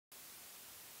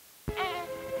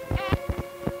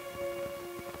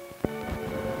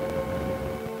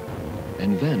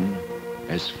And then,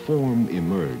 as form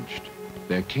emerged,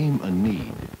 there came a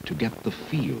need to get the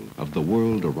feel of the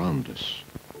world around us.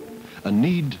 A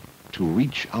need to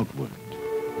reach outward.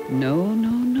 No,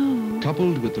 no, no.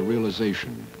 Coupled with the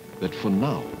realization that for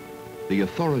now, the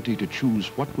authority to choose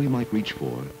what we might reach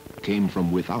for came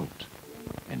from without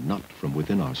and not from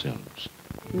within ourselves.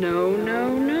 No,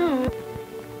 no, no.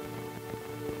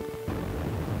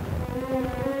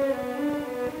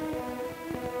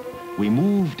 We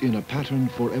moved in a pattern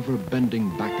forever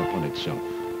bending back upon itself.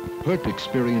 Hurt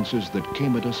experiences that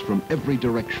came at us from every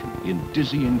direction in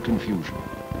dizzying confusion.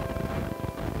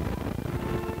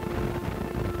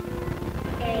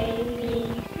 A,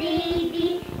 B,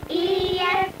 C, D, E,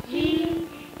 F, G,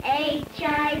 H,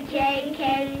 I, J,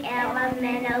 K, L, M,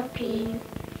 N, O, P.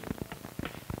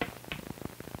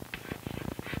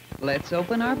 Let's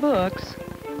open our books.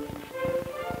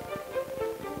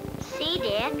 C,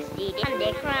 Dick,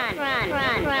 Dick, run, run, run,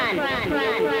 run, run, run,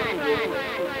 run, run.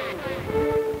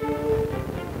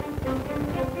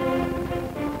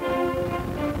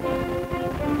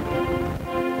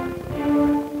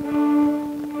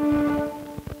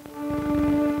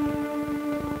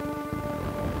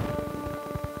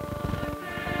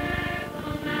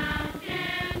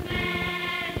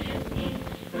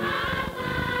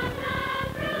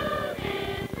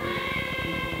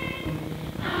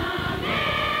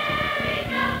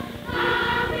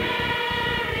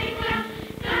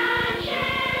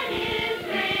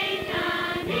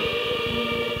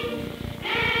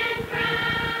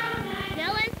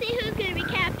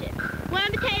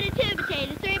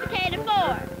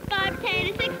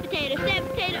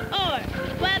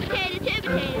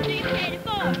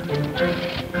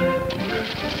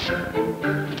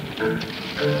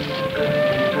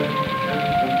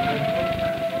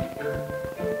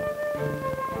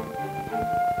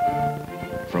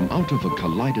 From out of a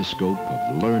kaleidoscope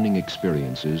of learning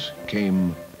experiences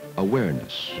came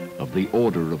awareness of the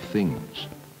order of things.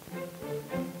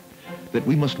 That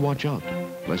we must watch out,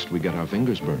 lest we get our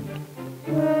fingers burned.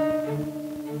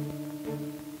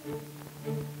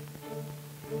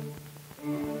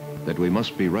 That we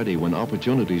must be ready when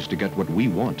opportunities to get what we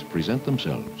want present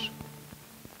themselves.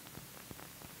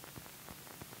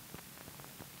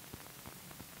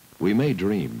 We may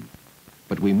dream,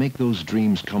 but we make those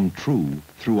dreams come true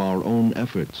through our own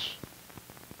efforts.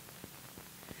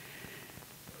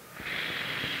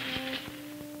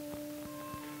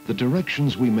 The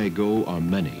directions we may go are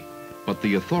many, but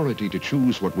the authority to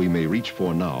choose what we may reach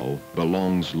for now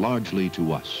belongs largely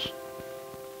to us.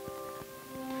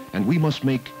 And we must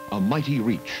make a mighty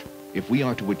reach if we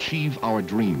are to achieve our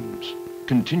dreams,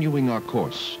 continuing our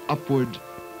course upward,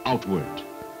 outward,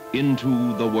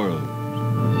 into the world.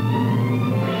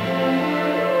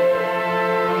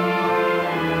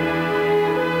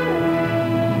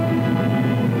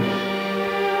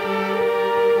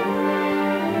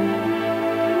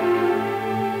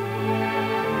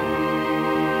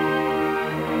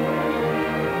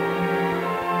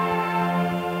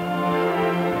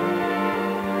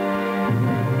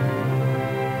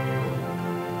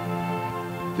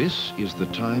 This is the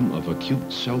time of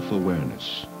acute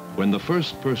self-awareness, when the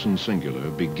first-person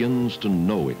singular begins to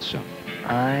know itself.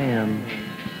 I am...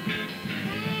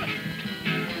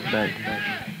 But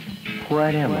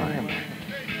what am I?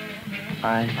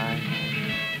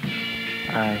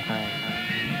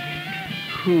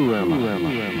 Who am I?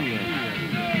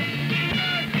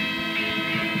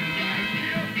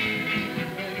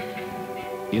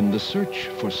 In the search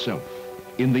for self,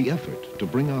 in the effort to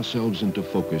bring ourselves into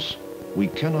focus, we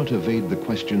cannot evade the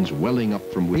questions welling up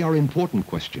from within. They are important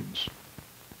questions.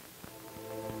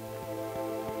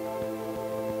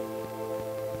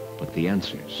 But the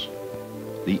answers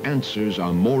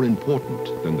are more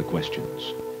important than the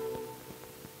questions.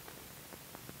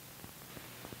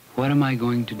 What am I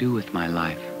going to do with my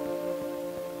life?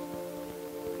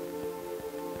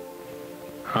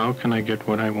 How can I get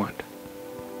what I want?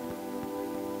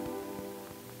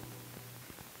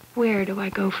 Where do I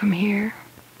go from here?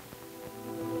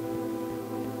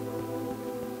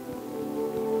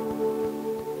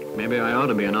 Maybe I ought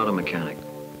to be an auto mechanic.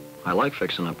 I like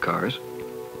fixing up cars.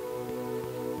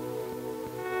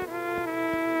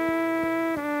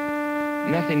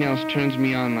 Nothing else turns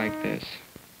me on like this.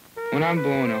 When I'm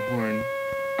blowing a horn,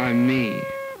 I'm me.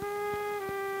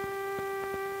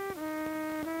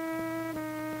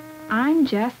 I'm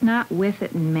just not with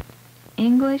it in math.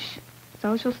 English,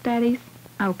 social studies,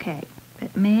 okay.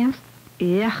 But math,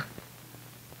 ugh.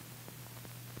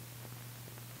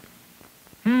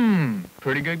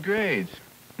 Pretty good grades.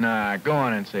 Nah, go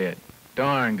on and say it.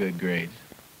 Darn good grades.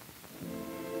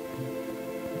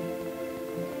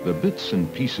 The bits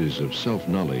and pieces of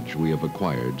self-knowledge we have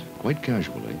acquired quite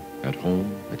casually, at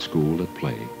home, at school, at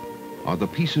play, are the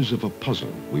pieces of a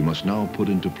puzzle we must now put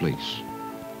into place.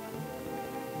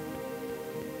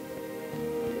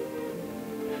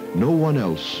 No one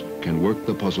else can work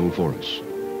the puzzle for us.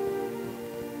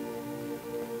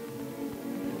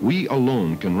 We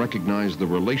alone can recognize the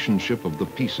relationship of the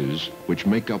pieces which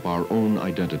make up our own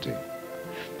identity.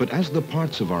 But as the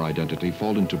parts of our identity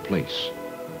fall into place,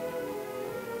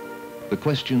 the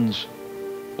questions,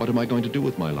 what am I going to do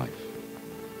with my life?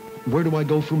 Where do I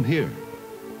go from here?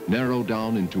 Narrow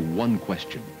down into one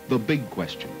question, the big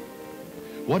question.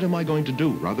 What am I going to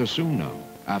do rather soon now,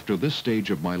 after this stage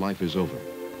of my life is over,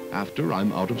 after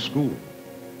I'm out of school?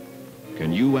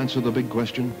 Can you answer the big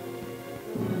question?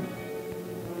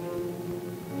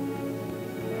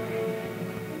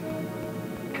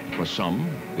 For some,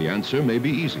 the answer may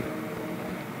be easy.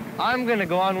 I'm going to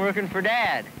go on working for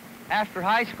Dad. After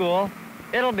high school,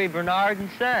 it'll be Bernard and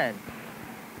Son.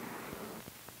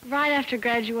 Right after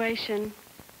graduation,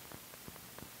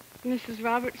 Mrs.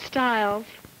 Robert Stiles.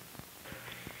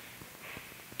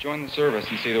 Join the service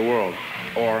and see the world,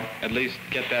 or at least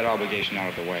get that obligation out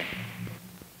of the way.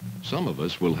 Some of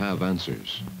us will have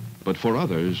answers, but for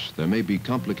others, there may be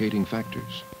complicating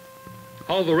factors.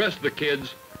 All the rest of the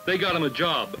kids, they got him a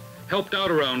job, helped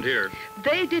out around here.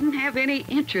 They didn't have any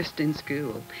interest in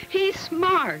school. He's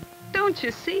smart. Don't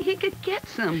you see? He could get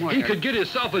somewhere. He could get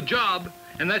himself a job,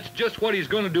 and that's just what he's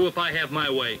going to do if I have my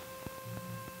way.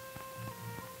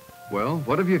 Well,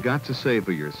 what have you got to say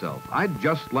for yourself? I'd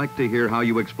just like to hear how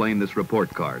you explain this report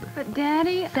card. But,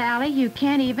 Daddy, Sally, you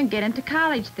can't even get into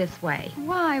college this way.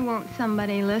 Why won't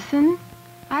somebody listen?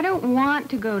 I don't want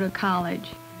to go to college.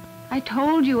 I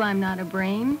told you I'm not a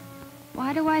brain.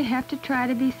 Why do I have to try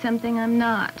to be something I'm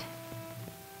not?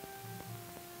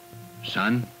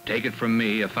 Son, take it from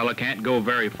me, a fella can't go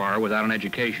very far without an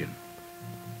education.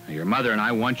 Now, your mother and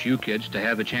I want you kids to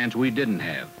have the chance we didn't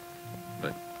have.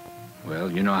 But,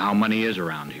 well, you know how money is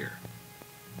around here.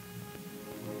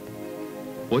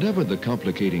 Whatever the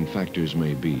complicating factors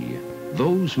may be,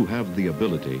 those who have the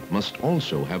ability must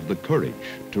also have the courage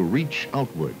to reach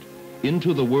outward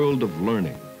into the world of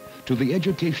learning, to the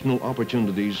educational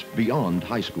opportunities beyond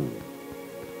high school.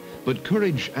 But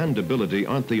courage and ability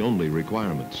aren't the only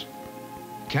requirements.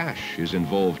 Cash is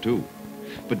involved too.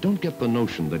 But don't get the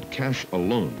notion that cash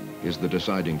alone is the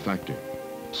deciding factor.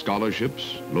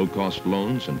 Scholarships, low-cost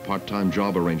loans, and part-time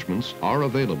job arrangements are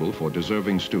available for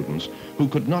deserving students who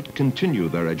could not continue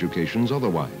their educations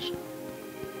otherwise.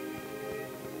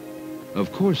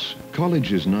 Of course,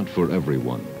 college is not for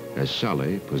everyone, as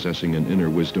Sally, possessing an inner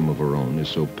wisdom of her own, is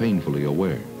so painfully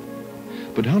aware.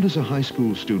 But how does a high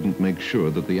school student make sure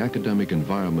that the academic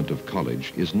environment of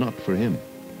college is not for him?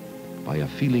 By a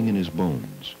feeling in his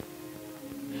bones.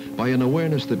 By an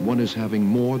awareness that one is having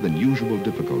more than usual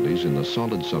difficulties in the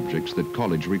solid subjects that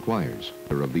college requires.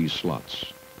 Of these slots.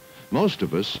 Most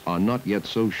of us are not yet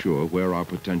so sure where our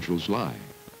potentials lie,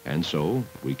 and so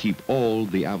we keep all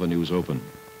the avenues open.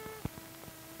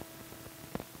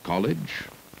 College?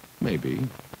 Maybe.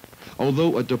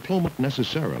 Although a diploma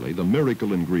necessarily the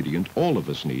miracle ingredient all of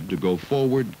us need to go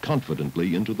forward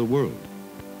confidently into the world.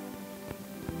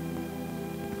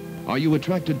 Are you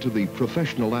attracted to the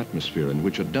professional atmosphere in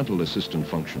which a dental assistant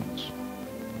functions?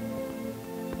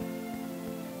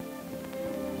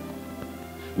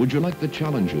 Would you like the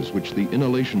challenges which the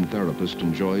inhalation therapist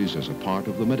enjoys as a part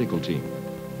of the medical team?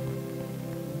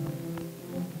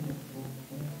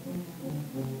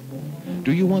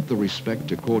 Do you want the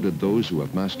respect accorded those who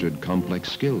have mastered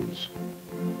complex skills?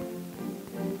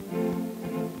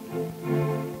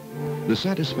 The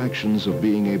satisfactions of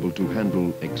being able to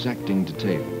handle exacting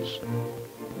details.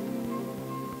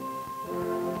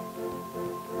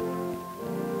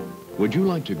 Would you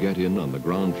like to get in on the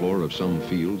ground floor of some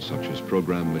field such as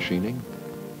program machining?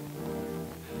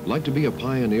 Like to be a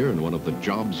pioneer in one of the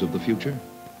jobs of the future?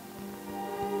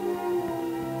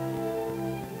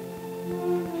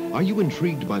 Are you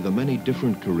intrigued by the many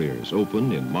different careers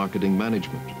open in marketing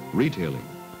management, retailing,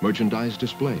 merchandise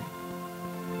display?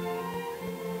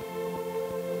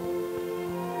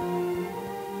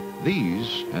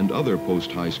 These and other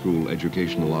post-high school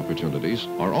educational opportunities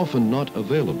are often not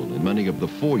available in many of the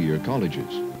four-year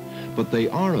colleges, but they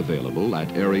are available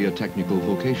at area technical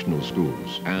vocational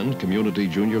schools and community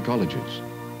junior colleges.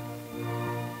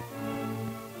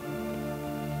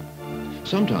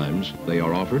 Sometimes they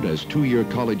are offered as two-year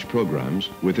college programs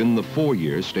within the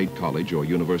four-year state college or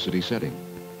university setting.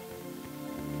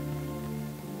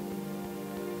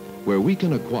 where we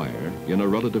can acquire, in a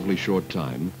relatively short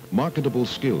time, marketable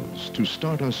skills to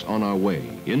start us on our way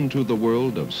into the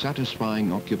world of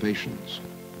satisfying occupations.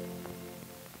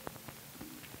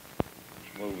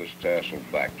 Move this tassel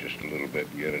back just a little bit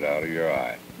and get it out of your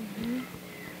eye. Mm-hmm.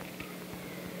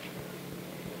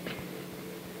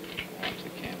 Watch the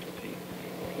camera,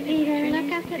 Pete. Peter,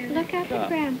 look up at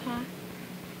Grandpa.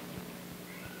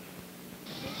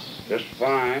 Just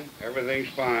fine. Everything's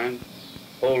fine.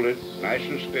 Hold it nice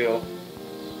and still.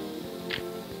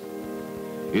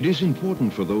 It is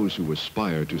important for those who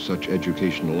aspire to such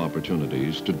educational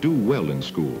opportunities to do well in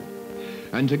school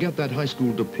and to get that high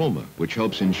school diploma which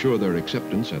helps ensure their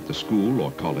acceptance at the school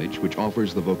or college which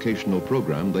offers the vocational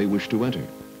program they wish to enter.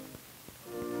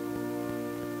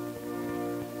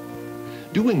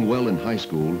 Doing well in high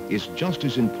school is just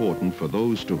as important for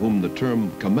those to whom the term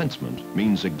commencement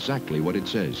means exactly what it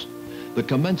says. The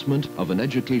commencement of an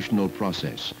educational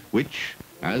process, which,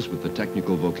 as with the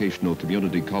technical vocational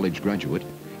community college graduate,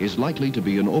 is likely to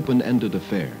be an open-ended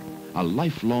affair, a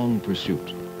lifelong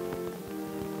pursuit.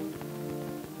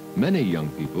 Many young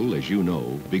people, as you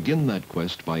know, begin that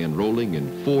quest by enrolling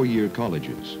in four-year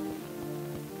colleges.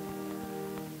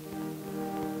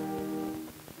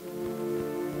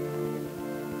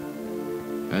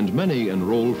 And many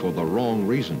enroll for the wrong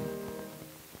reason.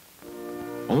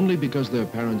 Only because their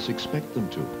parents expect them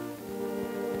to.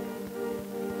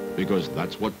 Because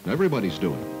that's what everybody's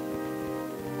doing.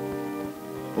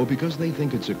 Or because they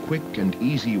think it's a quick and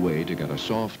easy way to get a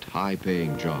soft,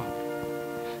 high-paying job.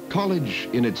 College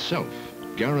in itself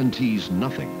guarantees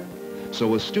nothing,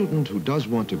 so a student who does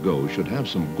want to go should have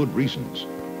some good reasons.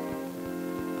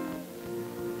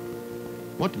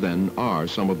 What then are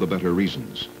some of the better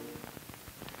reasons?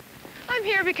 I'm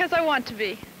here because I want to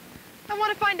be. I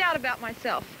want to find out about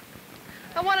myself.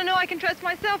 I want to know I can trust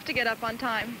myself to get up on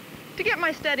time, to get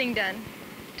my studying done,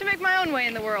 to make my own way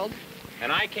in the world. And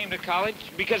I came to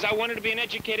college because I wanted to be an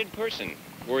educated person,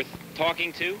 worth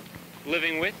talking to,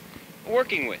 living with,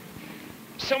 working with.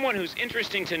 Someone who's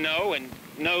interesting to know and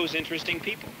knows interesting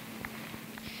people.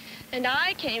 And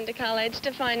I came to college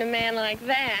to find a man like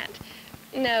that.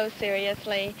 No,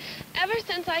 seriously. Ever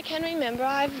since I can remember,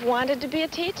 I've wanted to be a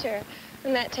teacher.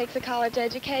 And that takes a college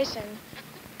education.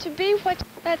 To be what...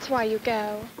 That's why you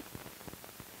go.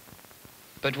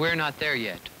 But we're not there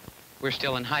yet. We're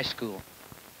still in high school,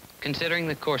 considering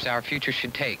the course our future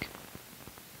should take.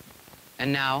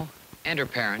 And now, enter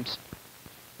parents,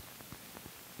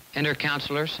 enter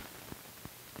counselors,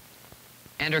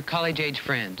 enter college-age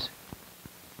friends.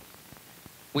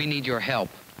 We need your help.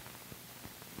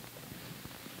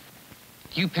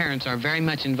 You parents are very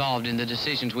much involved in the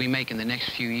decisions we make in the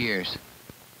next few years.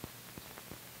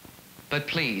 But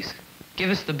please, give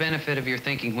us the benefit of your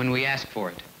thinking when we ask for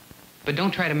it. But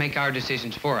don't try to make our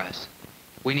decisions for us.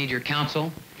 We need your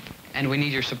counsel, and we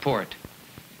need your support.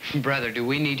 Brother, do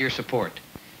we need your support?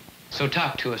 So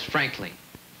talk to us frankly.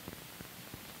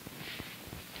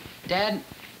 Dad,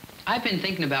 I've been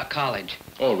thinking about college.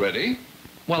 Already?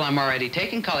 Well, I'm already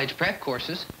taking college prep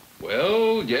courses.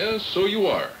 Well, yes, so you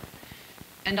are.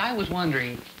 And I was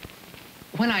wondering,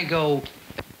 when I go,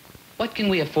 what can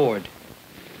we afford?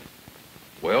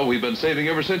 Well, we've been saving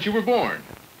ever since you were born.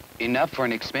 Enough for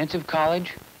an expensive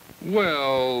college?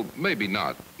 Well, maybe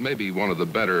not. Maybe one of the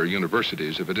better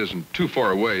universities if it isn't too far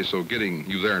away, so getting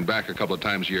you there and back a couple of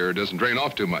times a year doesn't drain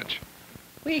off too much.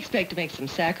 We expect to make some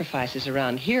sacrifices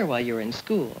around here while you're in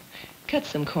school. Cut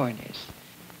some corners.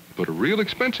 But a real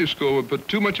expensive school would put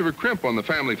too much of a crimp on the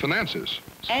family finances.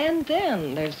 And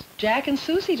then there's Jack and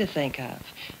Susie to think of.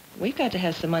 We've got to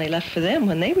have some money left for them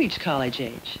when they reach college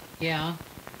age. Yeah.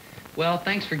 Well,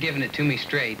 thanks for giving it to me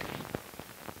straight.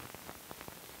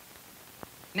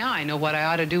 Now I know what I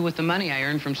ought to do with the money I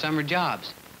earn from summer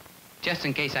jobs, just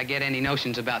in case I get any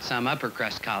notions about some upper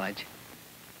crust college.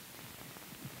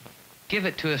 Give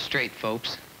it to us straight,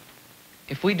 folks.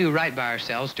 If we do right by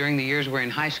ourselves during the years we're in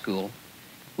high school,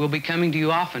 we'll be coming to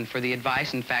you often for the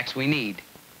advice and facts we need.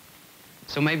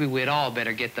 So maybe we'd all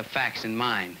better get the facts in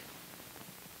mind.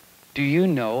 Do you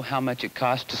know how much it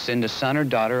costs to send a son or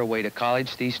daughter away to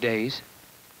college these days?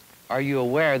 Are you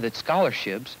aware that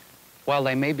scholarships, while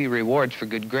they may be rewards for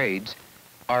good grades,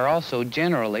 are also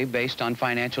generally based on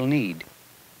financial need?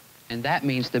 And that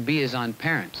means the bee is on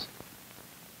parents,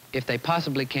 if they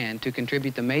possibly can, to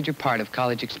contribute the major part of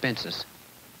college expenses.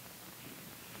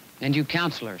 And you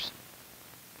counselors,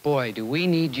 boy, do we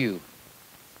need you.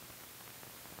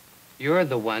 You're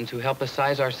the ones who help us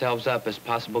size ourselves up as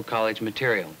possible college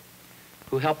material,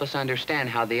 who help us understand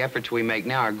how the efforts we make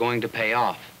now are going to pay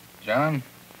off. John,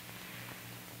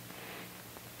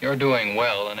 you're doing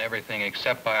well in everything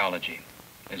except biology.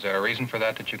 Is there a reason for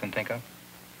that that you can think of?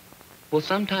 Well,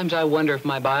 sometimes I wonder if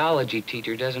my biology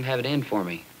teacher doesn't have it in for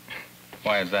me.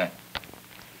 Why is that?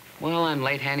 Well, I'm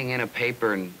late handing in a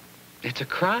paper, and it's a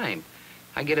crime.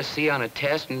 I get a C on a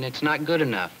test, and it's not good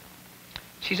enough.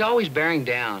 She's always bearing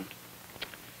down.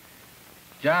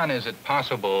 John, is it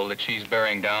possible that she's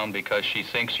bearing down because she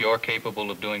thinks you're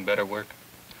capable of doing better work?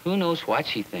 Who knows what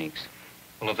she thinks?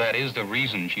 Well, if that is the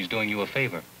reason, she's doing you a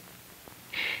favor.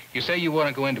 You say you want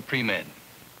to go into pre-med.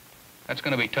 That's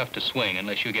going to be tough to swing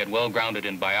unless you get well-grounded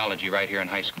in biology right here in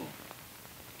high school.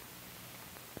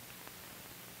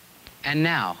 And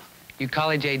now, you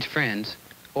college-age friends,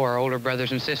 or older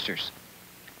brothers and sisters,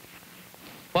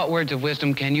 what words of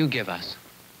wisdom can you give us?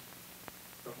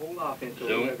 Hold off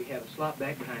until we have a slot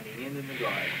back behind the end in the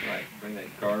drive. Right. Bring that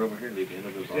card over here, leave the end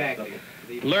of those. Exactly.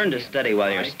 Learn to study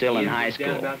while you're still in high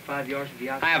school.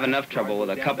 I have enough trouble with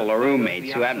a couple of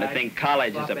roommates who happen to think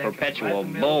college is a perpetual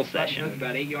bull session.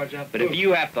 But if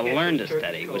you have to learn to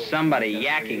study with somebody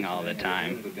yakking all the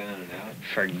time,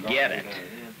 forget it.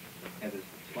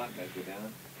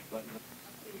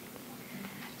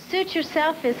 Suit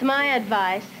yourself is my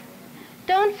advice.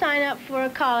 Don't sign up for a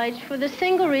college for the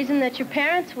single reason that your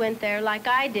parents went there like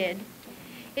I did.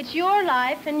 It's your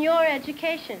life and your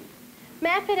education.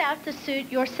 Map it out to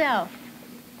suit yourself.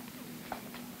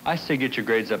 I say get your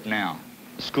grades up now.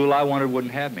 The school I wanted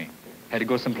wouldn't have me. Had to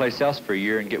go someplace else for a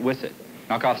year and get with it.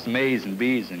 Knock off some A's and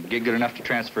B's and get good enough to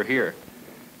transfer here.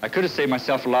 I could have saved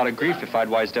myself a lot of grief if I'd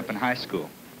wised up in high school.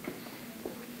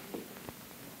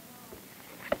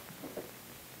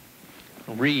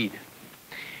 Read.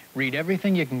 Read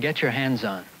everything you can get your hands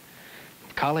on.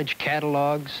 College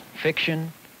catalogs,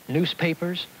 fiction,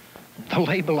 newspapers, the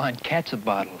label on catsup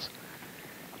bottles.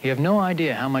 You have no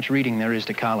idea how much reading there is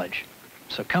to college,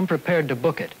 so come prepared to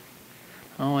book it.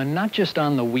 Oh, and not just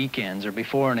on the weekends or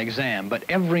before an exam, but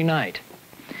every night.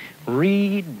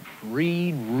 Read,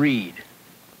 read, read.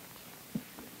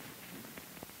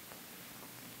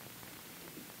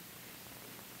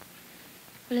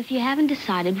 Well, if you haven't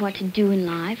decided what to do in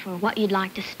life or what you'd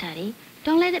like to study,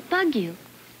 don't let it bug you.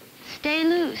 Stay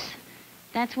loose.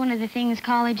 That's one of the things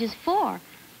college is for,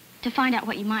 to find out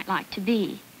what you might like to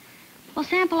be. Well,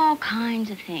 sample all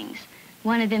kinds of things.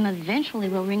 One of them eventually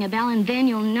will ring a bell, and then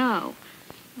you'll know.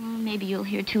 Well, maybe you'll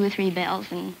hear 2 or 3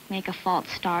 bells and make a false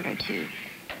start or two.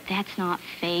 That's not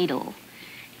fatal.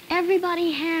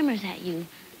 Everybody hammers at you.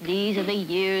 These are the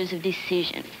years of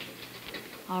decision.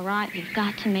 All right, you've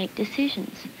got to make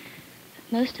decisions.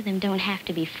 But most of them don't have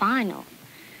to be final.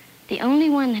 The only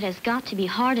one that has got to be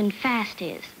hard and fast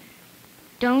is,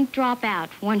 don't drop out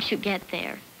once you get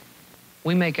there.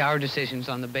 We make our decisions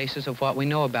on the basis of what we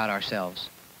know about ourselves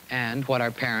and what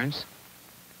our parents,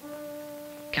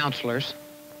 counselors,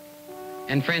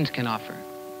 and friends can offer.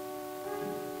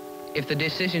 If the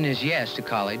decision is yes to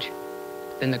college,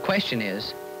 then the question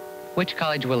is, which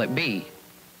college will it be?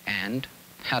 And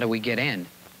how do we get in?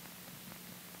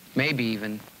 Maybe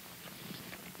even,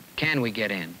 can we get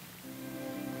in?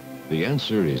 The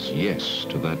answer is yes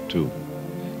to that too.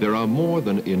 There are more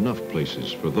than enough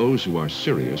places for those who are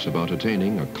serious about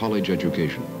attaining a college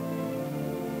education.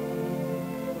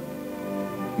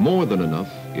 More than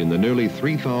enough in the nearly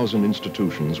 3,000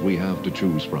 institutions we have to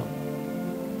choose from.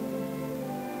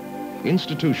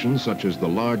 Institutions such as the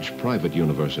large private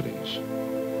universities,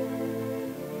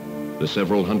 the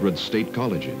several hundred state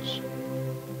colleges,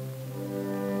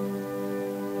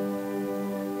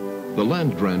 the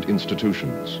land-grant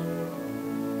institutions,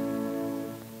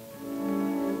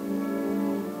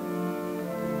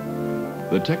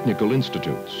 the technical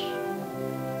institutes,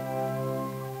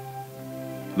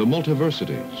 the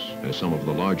multiversities, as some of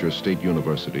the larger state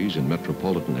universities in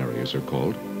metropolitan areas are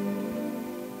called,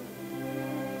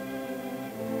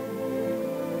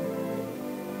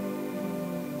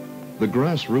 the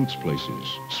grassroots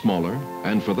places, smaller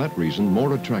and for that reason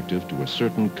more attractive to a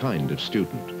certain kind of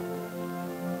student.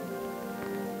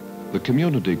 The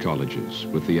community colleges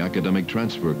with the academic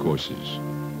transfer courses,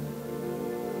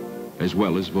 as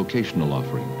well as vocational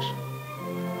offerings.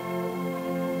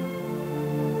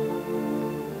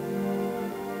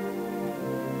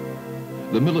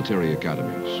 The military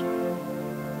academies,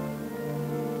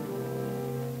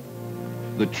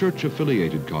 the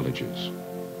church-affiliated colleges,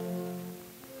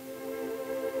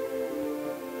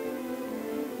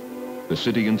 the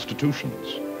city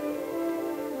institutions,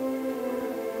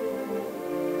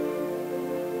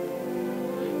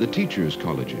 the teachers'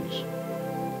 colleges,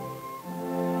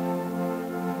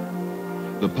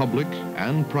 the public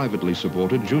and privately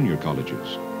supported junior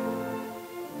colleges,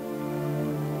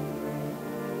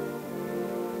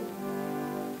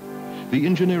 the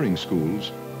engineering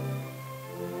schools,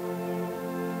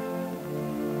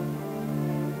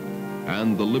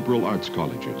 and the liberal arts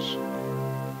colleges.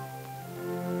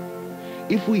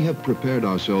 If we have prepared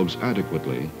ourselves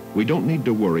adequately, we don't need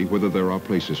to worry whether there are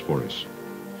places for us.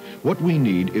 What we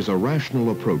need is a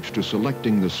rational approach to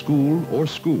selecting the school or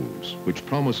schools which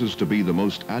promises to be the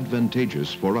most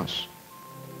advantageous for us.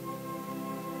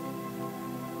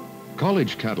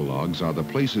 College catalogs are the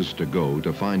places to go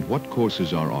to find what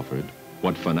courses are offered,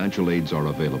 what financial aids are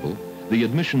available, the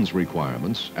admissions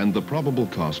requirements, and the probable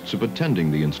costs of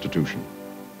attending the institution.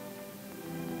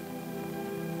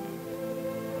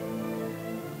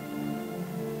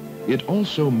 It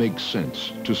also makes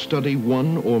sense to study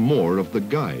one or more of the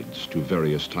guides to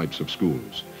various types of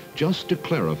schools, just to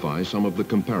clarify some of the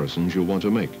comparisons you'll want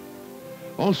to make.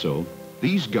 Also,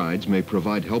 these guides may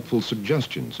provide helpful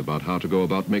suggestions about how to go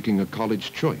about making a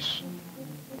college choice.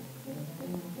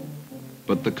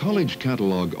 But the college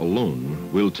catalog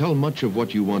alone will tell much of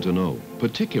what you want to know,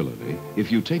 particularly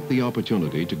if you take the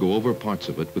opportunity to go over parts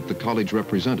of it with the college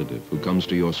representative who comes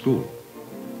to your school.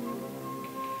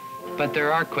 But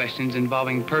there are questions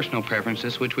involving personal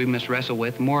preferences which we must wrestle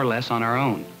with more or less on our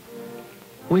own.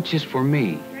 Which is for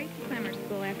me? Straight to summer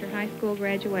school after high school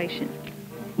graduation.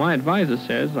 My advisor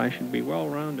says I should be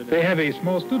well-rounded. They have a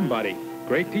small student body,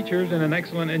 great teachers, and an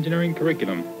excellent engineering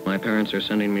curriculum. My parents are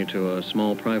sending me to a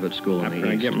small private school in the After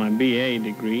I East. get my BA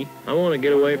degree, I want to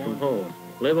get away from home,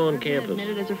 live on campus.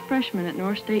 Admitted as a freshman at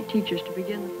North State Teachers to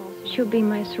begin the fall semester. She'll be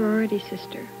my sorority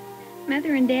sister.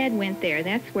 Mother and Dad went there.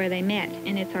 That's where they met,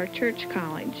 and it's our church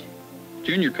college.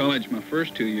 junior college my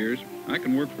first 2 years. I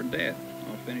can work for Dad.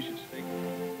 I'll finish at state.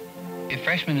 If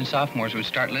freshmen and sophomores would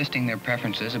start listing their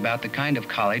preferences about the kind of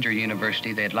college or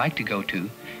university they'd like to go to,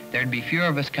 there'd be fewer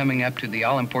of us coming up to the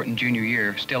all-important junior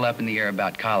year still up in the air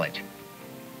about college.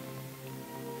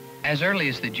 As early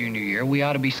as the junior year, we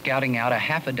ought to be scouting out a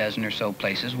half a dozen or so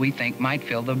places we think might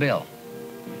fill the bill.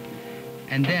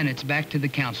 And then it's back to the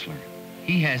counselor.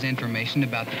 He has information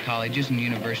about the colleges and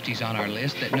universities on our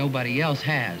list that nobody else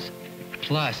has,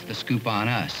 plus the scoop on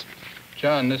us.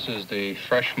 John, this is the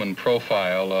freshman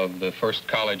profile of the first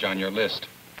college on your list.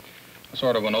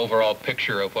 Sort of an overall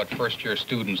picture of what first-year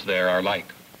students there are like.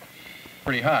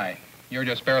 Pretty high. You're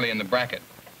just barely in the bracket.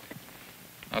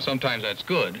 Now, sometimes that's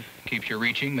good. Keeps you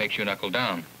reaching, makes you knuckle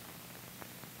down.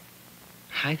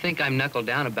 I think I'm knuckled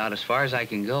down about as far as I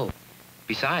can go.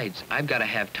 Besides, I've got to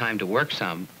have time to work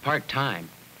some, part-time.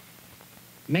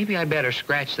 Maybe I better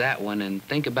scratch that one and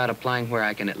think about applying where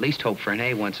I can at least hope for an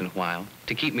A once in a while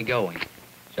to keep me going.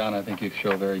 John, I think you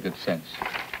show very good sense.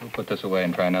 We'll put this away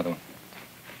and try another one.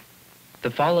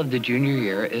 The fall of the junior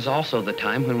year is also the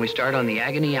time when we start on the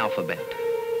agony alphabet.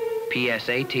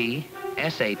 PSAT,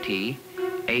 SAT,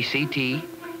 ACT,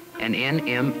 and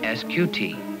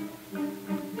NMSQT.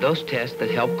 Those tests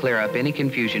that help clear up any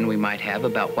confusion we might have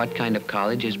about what kind of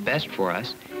college is best for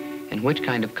us and which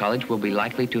kind of college will be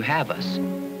likely to have us.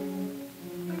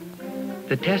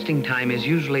 The testing time is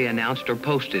usually announced or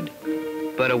posted,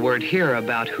 but a word here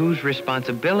about whose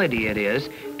responsibility it is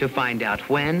to find out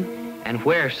when and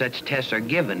where such tests are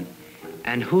given,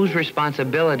 and whose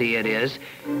responsibility it is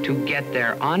to get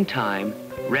there on time,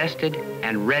 rested,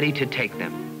 and ready to take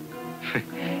them.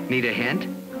 Need a hint?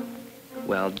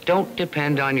 Well, don't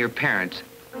depend on your parents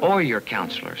or your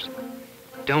counselors.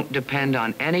 Don't depend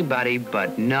on anybody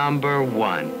but number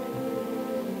one.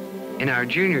 In our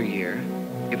junior year,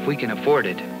 if we can afford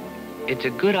it, it's a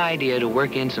good idea to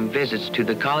work in some visits to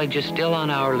the colleges still on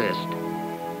our list.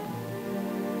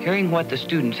 Hearing what the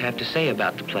students have to say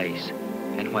about the place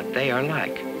and what they are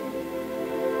like.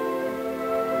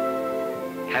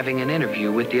 Having an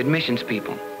interview with the admissions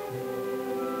people.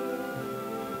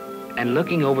 And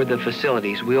looking over the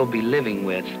facilities we'll be living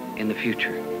with in the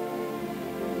future.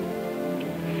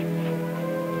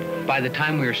 By the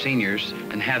time we're seniors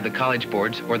and have the college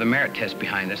boards or the merit test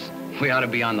behind us, we ought to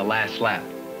be on the last lap,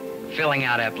 filling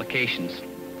out applications.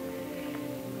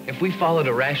 If we followed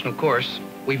a rational course,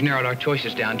 we've narrowed our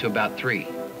choices down to about 3.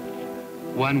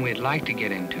 One we'd like to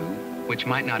get into, which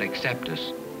might not accept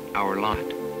us, our lot.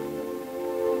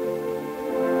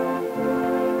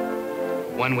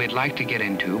 One we'd like to get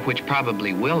into, which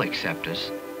probably will accept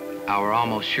us, our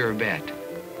almost sure bet.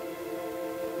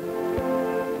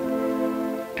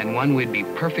 And one we'd be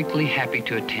perfectly happy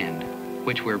to attend,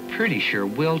 which we're pretty sure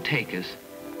will take us,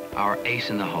 our ace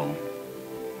in the hole.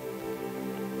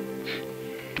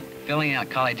 Filling out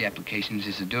college applications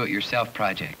is a do-it-yourself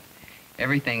project.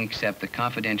 Everything except the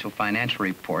confidential financial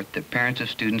report that parents of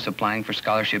students applying for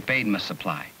scholarship aid must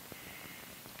supply.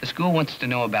 The school wants to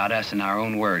know about us in our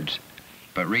own words,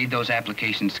 but read those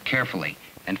applications carefully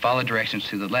and follow directions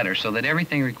to the letter so that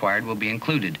everything required will be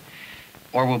included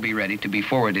or will be ready to be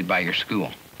forwarded by your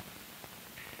school.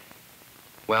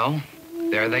 Well,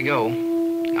 there they go,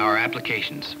 our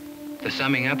applications, the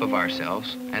summing up of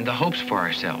ourselves and the hopes for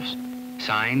ourselves,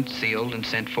 signed, sealed, and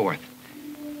sent forth.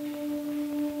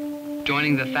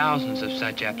 Joining the thousands of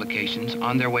such applications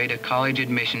on their way to college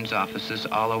admissions offices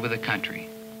all over the country.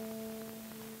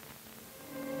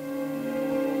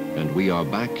 And we are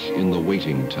back in the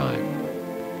waiting time.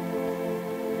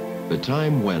 The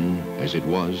time when, as it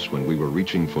was when we were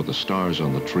reaching for the stars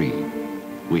on the tree,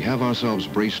 we have ourselves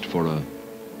braced for a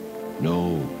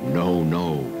no, no,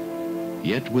 no,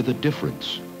 yet with a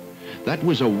difference. That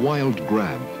was a wild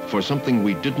grab for something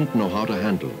we didn't know how to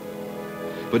handle.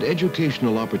 But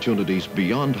educational opportunities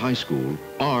beyond high school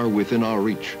are within our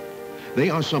reach. They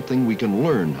are something we can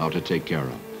learn how to take care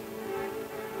of.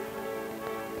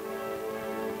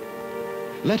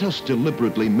 Let us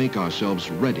deliberately make ourselves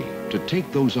ready to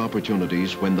take those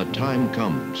opportunities when the time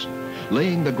comes,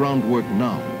 laying the groundwork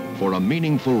now for a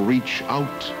meaningful reach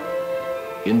out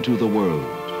into the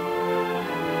world.